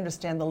what I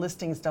understand, the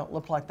listings don't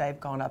look like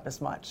they've gone up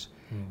as much.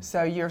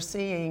 So you're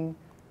seeing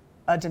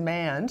a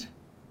demand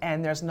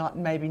and there's not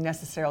maybe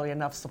necessarily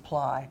enough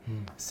supply.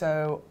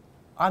 So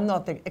I'm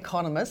not the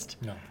economist,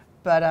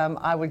 but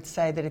I would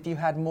say that if you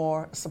had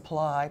more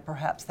supply,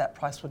 perhaps that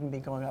price wouldn't be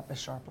going up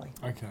as sharply.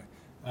 Okay.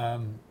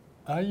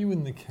 Are you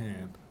in the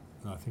camp,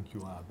 and I think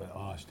you are, but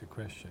I'll ask the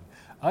question,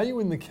 are you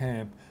in the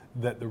camp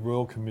that the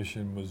Royal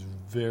Commission was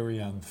very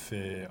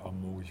unfair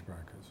on mortgage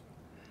brokers?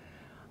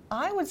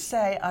 I would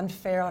say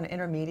unfair on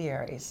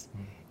intermediaries,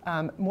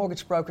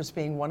 mortgage brokers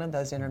being one of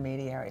those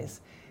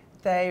intermediaries.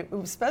 It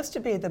was supposed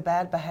to be the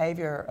bad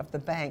behaviour of the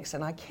banks,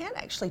 and I can't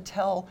actually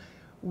tell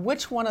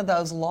which one of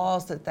those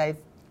laws that they've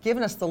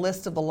given us the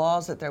list of the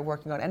laws that they're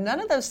working on, and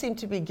none of those seem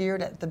to be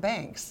geared at the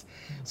banks.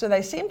 So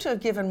they seem to have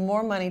given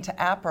more money to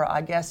APRA,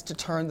 I guess, to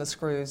turn the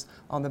screws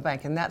on the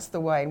bank, and that's the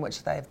way in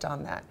which they've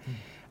done that.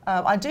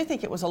 I do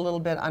think it was a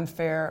little bit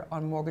unfair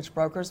on mortgage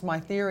brokers. My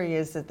theory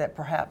is that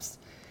perhaps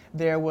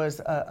there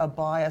was a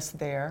bias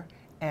there,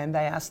 and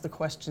they asked the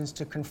questions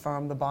to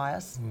confirm the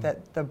bias,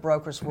 that the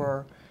brokers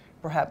were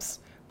perhaps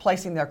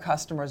placing their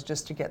customers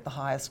just to get the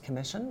highest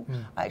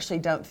commission. I actually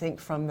don't think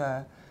from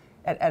the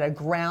at a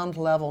ground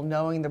level,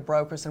 knowing the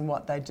brokers and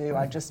what they do,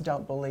 I just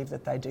don't believe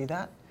that they do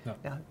that. No.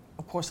 Now,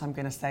 of course, I'm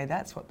going to say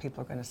that's what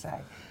people are going to say.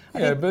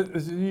 Yeah,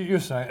 but you're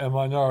saying a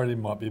minority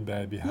might be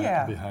bad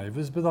Yeah.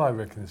 behaviours, but I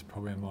reckon there's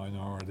probably a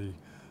minority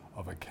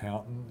of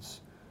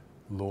accountants,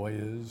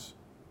 lawyers,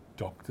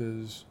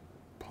 doctors,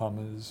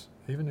 plumbers,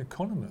 even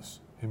economists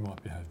who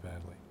might behave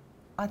badly.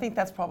 I think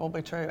that's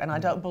probably true, and I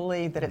don't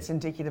believe that it's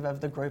indicative of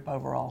the group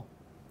overall.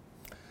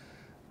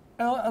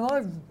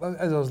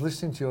 As I was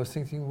listening to you, I was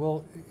thinking,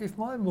 well, if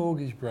my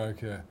mortgage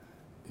broker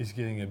is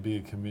getting a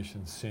bigger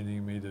commission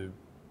sending me to,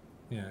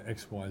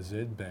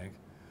 XYZ bank,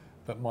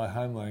 but my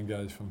home loan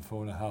goes from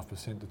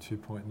 4.5% to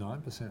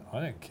 2.9%, I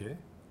don't care.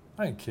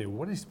 I don't care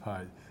what he's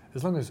paid,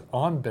 as long as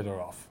I'm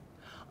better off.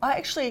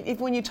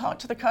 When you talk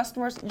to the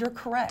customers, you're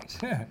correct.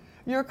 Yeah.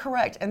 You're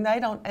correct, and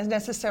they don't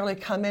necessarily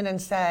come in and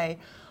say,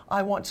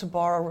 I want to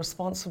borrow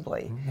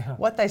responsibly. No.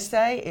 What they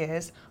say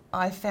is,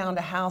 I found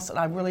a house and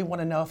I really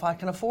want to know if I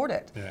can afford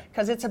it.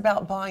 Because it's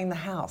about buying the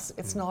house.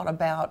 It's not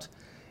about,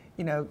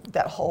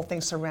 that whole thing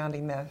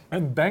surrounding the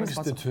And banks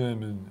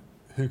determine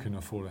who can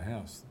afford a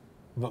house,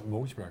 not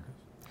mortgage brokers.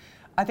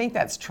 I think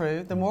that's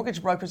true. The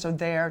mortgage brokers are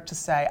there to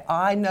say,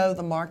 I know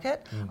the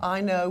market.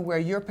 I know where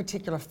your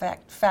particular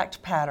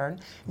fact pattern,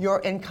 your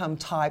income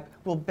type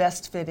will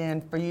best fit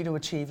in for you to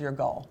achieve your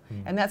goal.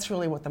 And that's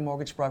really what the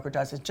mortgage broker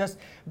does, is just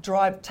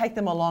take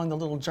them along the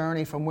little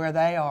journey from where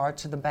they are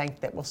to the bank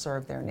that will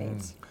serve their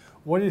needs.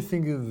 What do you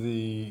think of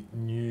the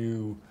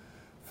new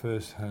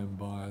first home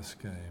buyer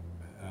scheme,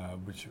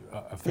 which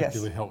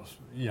effectively helps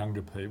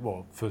younger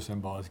people, first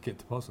home buyers, get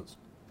deposits?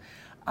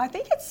 I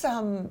think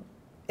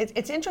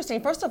it's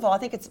interesting. First of all, I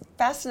think it's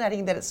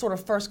fascinating that it's sort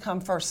of first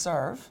come, first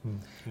serve.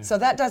 Yeah. So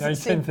that doesn't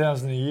seem...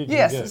 $10,000 a year.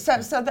 Yes,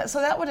 so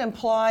that would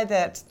imply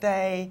that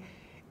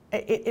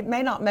it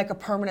may not make a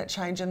permanent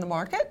change in the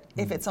market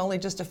if it's only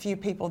just a few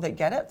people that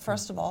get it,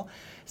 first of all.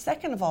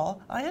 Second of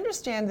all, I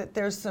understand that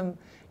there's some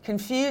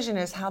confusion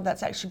as how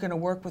that's actually going to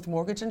work with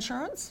mortgage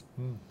insurance.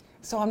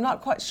 So I'm not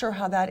quite sure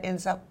how that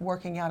ends up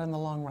working out in the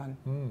long run.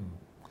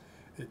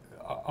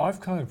 I've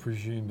kind of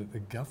presumed that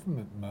the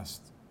government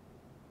must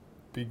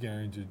be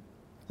going to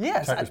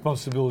Yes, take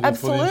responsibility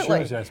for the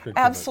insurance aspect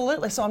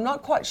absolutely. So I'm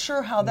not quite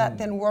sure how that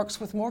then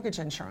works with mortgage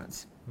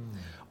insurance.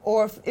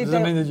 Or if does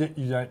that mean that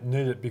you don't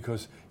need it,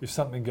 because if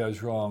something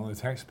goes wrong, the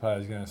taxpayer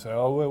is going to say,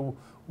 oh, well,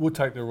 we'll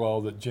take the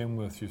role that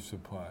Genworth used to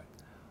play?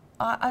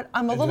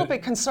 I'm a little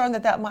bit concerned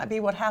that might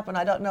be what happened.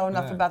 I don't know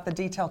enough about the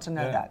detail to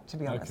know that, to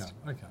be honest.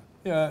 Okay.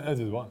 Yeah, as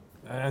is one.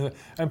 And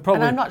probably.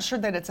 And I'm not sure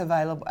that it's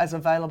available as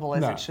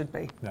it should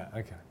be. No,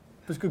 okay.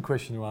 It's a good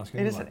question to ask.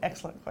 It is an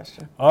excellent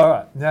question. All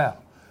right, now,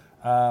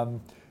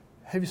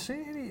 have you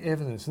seen any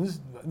evidence? And this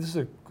is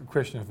a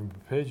question I haven't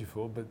prepared you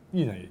for, but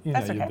you know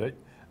That's you okay. beat.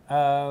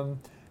 Have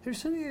you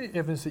seen any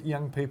evidence that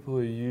young people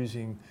are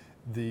using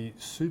the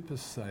Super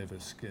Saver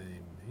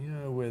scheme?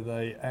 Where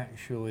they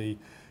actually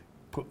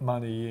put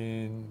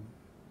money in,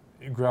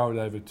 grow it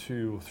over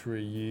 2 or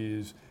 3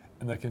 years,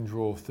 and they can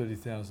draw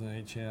 $30,000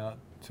 each out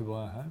to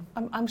buy a home?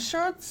 I'm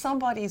sure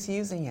somebody's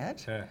using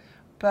it. Yeah.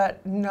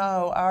 But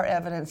no, our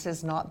evidence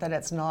is not that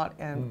it's not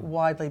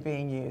widely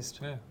being used.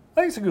 Yeah.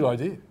 I think it's a good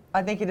idea.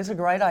 I think it is a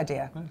great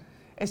idea. Yeah.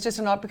 It's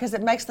just not because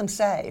it makes them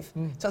save.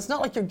 So it's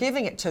not like you're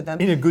giving it to them.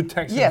 In a good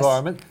tax Yes,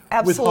 environment with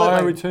absolutely.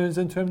 higher returns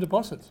than term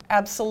deposits.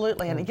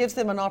 Absolutely, and it gives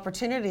them an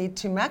opportunity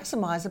to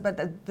maximise it,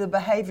 but the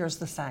behaviour is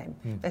the same.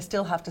 They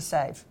still have to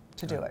save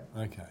to do it.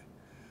 Okay.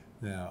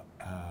 Now,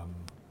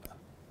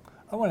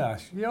 I want to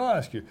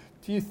ask you,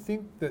 do you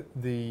think that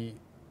the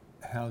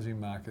housing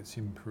market's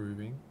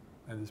improving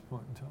at this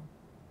point in time?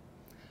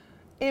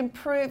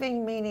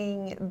 Improving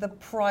meaning the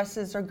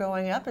prices are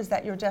going up? Is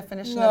that your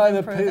definition of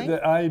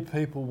improving?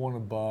 People want to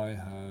buy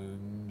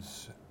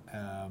homes.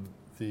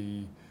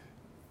 The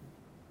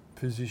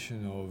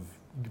position of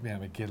being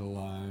able to get a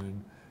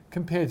loan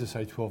compared to,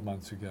 say, 12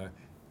 months ago,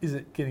 is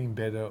it getting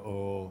better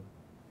or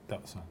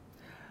about the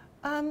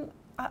same?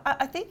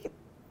 I think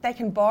they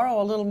can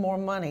borrow a little more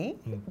money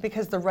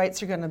because the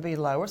rates are going to be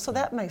lower, so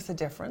that makes a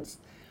difference.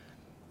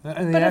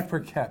 And the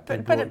APRA cap.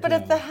 But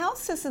if the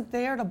house isn't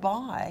there to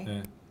buy,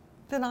 yeah.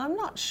 then I'm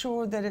not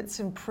sure that it's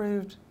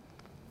improved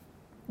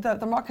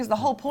the market, because the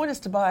whole point is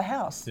to buy a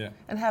house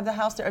and have the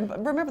house there.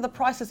 And remember, the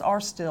prices are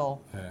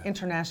still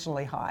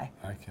internationally high.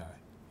 Okay.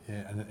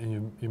 Yeah,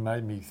 and you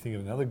made me think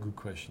of another good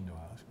question to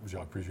ask, which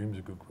I presume is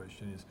a good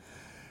question, is,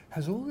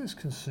 has all these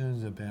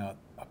concerns about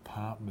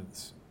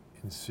apartments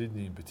in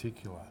Sydney in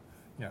particular,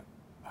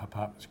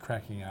 apartments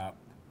cracking up,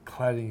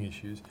 cladding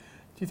issues,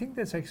 do you think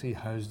that's actually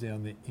hosed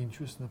down the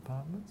interest in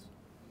apartments?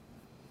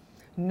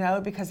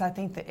 No, because I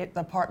think the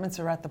apartments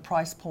are at the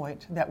price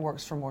point that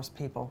works for most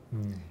people.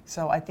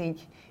 So I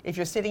think if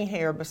you're sitting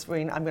here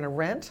between I'm going to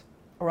rent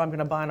or I'm going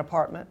to buy an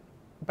apartment,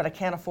 but I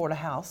can't afford a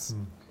house,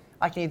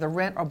 I can either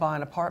rent or buy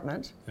an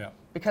apartment. Yeah.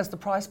 Because the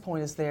price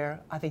point is there,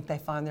 I think they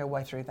find their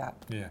way through that.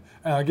 Yeah,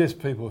 and I guess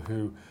people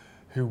who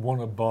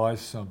want to buy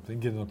something,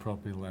 get on a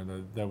property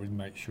loan, they would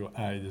make sure,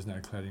 A, there's no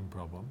cladding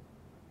problem,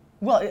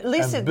 Well, at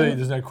least and B,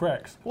 there's no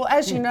cracks. Well,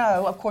 as you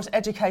know, of course,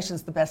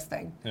 education's the best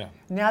thing. Yeah.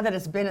 Now that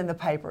it's been in the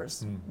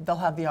papers, they'll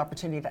have the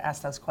opportunity to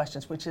ask those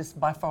questions, which is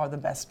by far the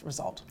best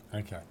result.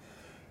 Okay.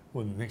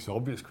 Well, the next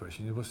obvious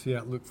question is, what's the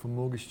outlook for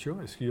Mortgage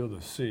Choice? You're the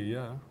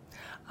CEO.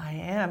 I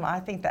am. I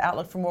think the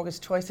outlook for Mortgage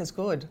Choice is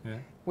good. Yeah.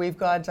 We've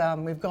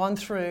gone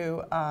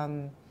through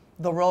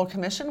the Royal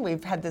Commission.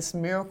 We've had this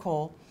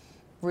miracle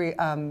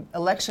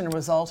election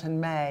result in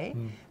May.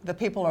 The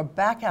people are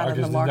back out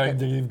in the market.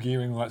 Because they're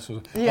gearing that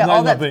sort of... Yeah, I know all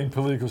you're not that- being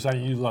political,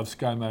 saying you love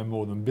ScoMo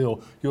more than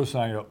Bill. You're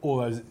saying that all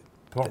those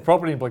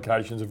property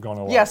implications have gone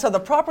away. Yeah, so the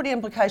property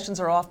implications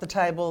are off the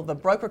table. The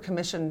broker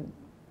commission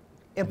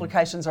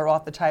implications are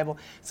off the table.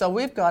 So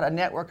we've got a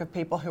network of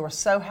people who are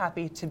so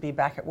happy to be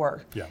back at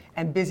work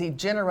and busy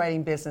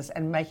generating business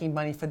and making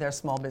money for their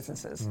small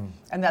businesses.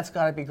 And that's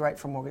got to be great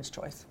for Mortgage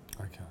Choice.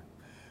 Okay.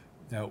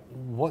 Now,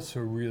 what's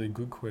a really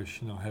good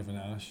question I haven't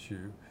asked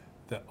you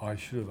that I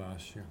should have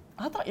asked you?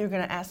 I thought you were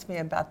going to ask me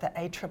about the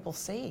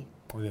ACCC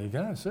Well, there you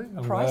go. See?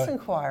 price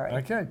inquiry.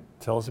 Okay.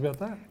 Tell us about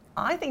that.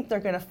 I think they're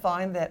going to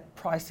find that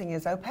pricing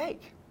is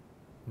opaque,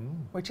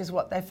 which is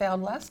what they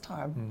found last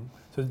time.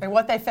 So, And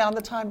what they found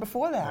the time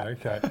before that.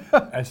 okay.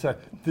 And so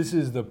this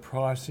is the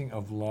pricing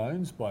of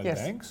loans by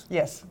Yes. banks.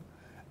 Yes.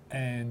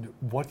 And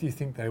what do you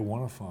think they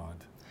want to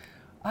find?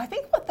 I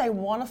think what they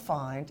want to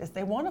find is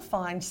they want to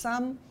find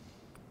some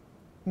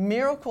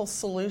miracle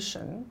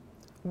solution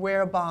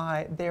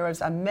whereby there is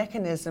a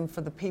mechanism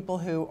for the people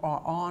who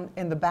are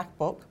in the back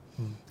book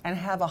and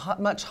have a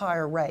much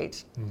higher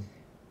rate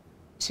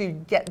to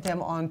get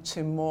them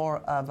onto more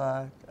of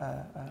a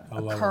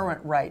current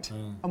rate,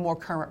 a more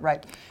current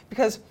rate.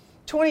 Because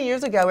 20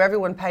 years ago,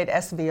 everyone paid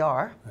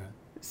SVR,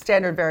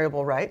 standard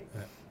variable rate.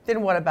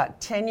 Then what, about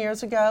 10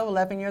 years ago,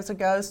 11 years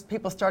ago,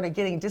 people started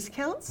getting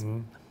discounts.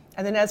 And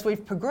then as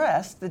we've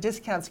progressed, the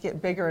discounts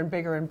get bigger and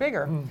bigger and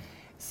bigger.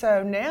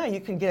 So now you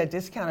can get a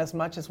discount as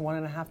much as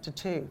 1.5 to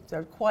 2.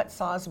 They're quite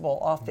sizable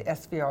off the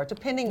SVR,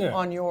 depending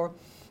on your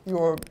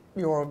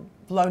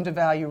loan to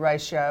value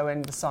ratio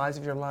and the size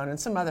of your loan and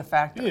some other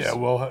factors. Yeah,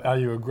 well, are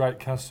you a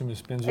great customer,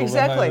 spends all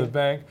Exactly. their money at the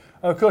bank?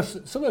 Of course,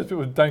 some of those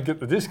people don't get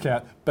the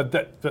discount, but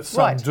some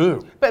Right.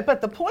 do.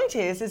 But the point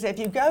is if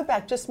you go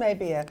back just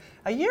maybe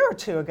a year or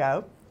two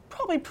ago,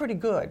 probably pretty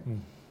good.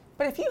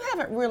 But if you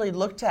haven't really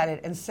looked at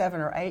it in 7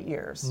 or 8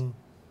 years,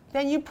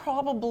 then you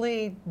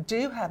probably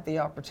do have the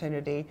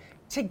opportunity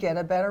to get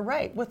a better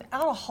rate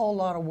without a whole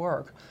lot of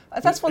work.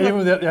 That's when Even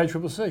without the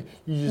ACCC,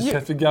 you just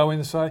have to go in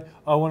and say,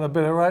 I want a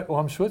better rate or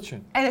I'm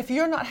switching. and if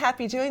you're not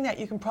happy doing that,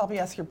 you can probably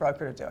ask your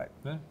broker to do it.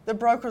 Yeah. The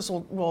brokers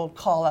will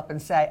call up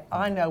and say,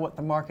 I know what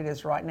the market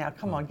is right now.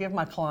 Come on, give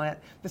my client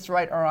this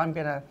rate or I'm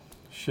going to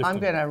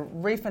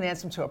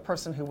refinance them to a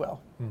person who will.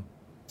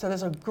 So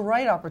there's a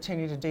great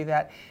opportunity to do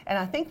that. And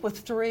I think with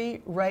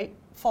 3 rate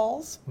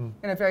falls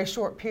in a very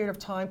short period of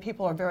time,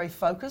 people are very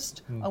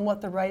focused on what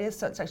the rate is.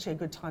 So it's actually a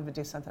good time to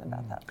do something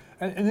about that.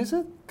 And is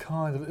it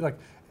kind of like,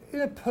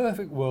 in a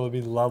perfect world,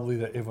 it'd be lovely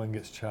that everyone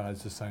gets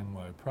charged the same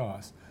low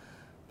price.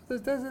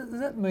 But does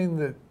that mean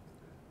that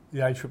the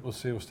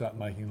ACCC will start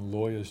making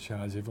lawyers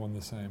charge everyone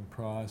the same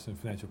price and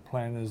financial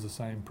planners the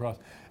same price?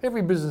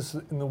 Every business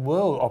in the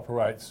world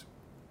operates,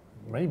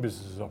 many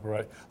businesses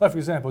operate. Like, for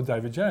example,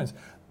 David Jones.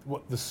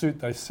 The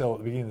suit they sell at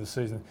the beginning of the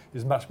season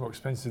is much more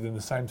expensive than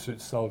the same suit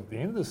sold at the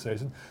end of the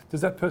season.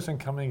 Does that person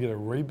come in and get a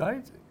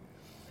rebate?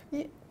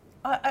 Yeah,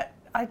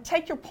 I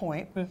take your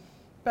point,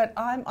 but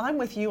I'm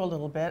with you a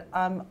little bit.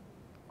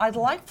 I'd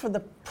like for the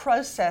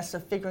process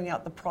of figuring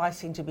out the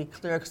pricing to be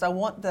clear because I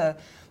want the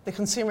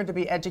consumer to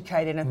be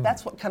educated, and if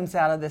that's what comes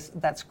out of this,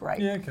 that's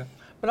great. Yeah, okay.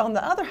 But on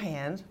the other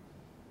hand,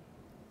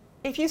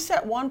 if you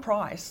set one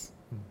price,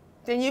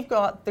 then you've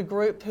got the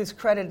group whose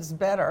credit is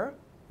better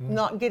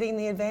not getting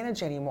the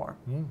advantage anymore.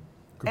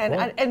 Good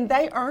point. And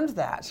they earned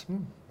that.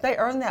 They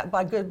earned that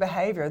by good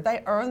behavior.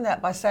 They earned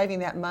that by saving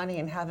that money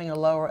and having a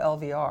lower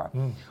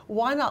LVR.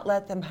 Why not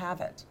let them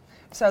have it?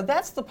 So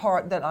that's the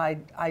part that I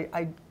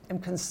am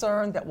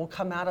concerned that will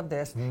come out of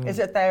this, is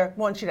that they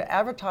want you to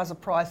advertise a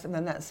price and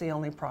then that's the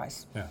only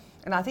price. Yeah.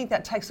 And I think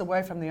that takes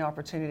away from the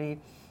opportunity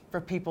for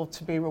people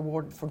to be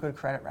rewarded for good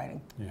credit rating.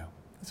 Yeah,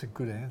 that's a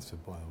good answer,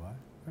 by the way.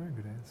 Very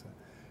good answer.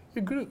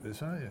 You're good at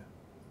this, aren't you?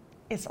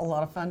 It's a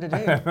lot of fun to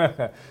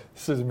do.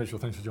 Susan Mitchell,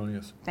 thanks for joining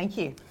us. Thank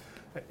you.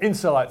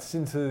 Insights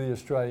into the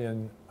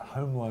Australian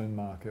home loan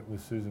market with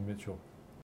Susan Mitchell.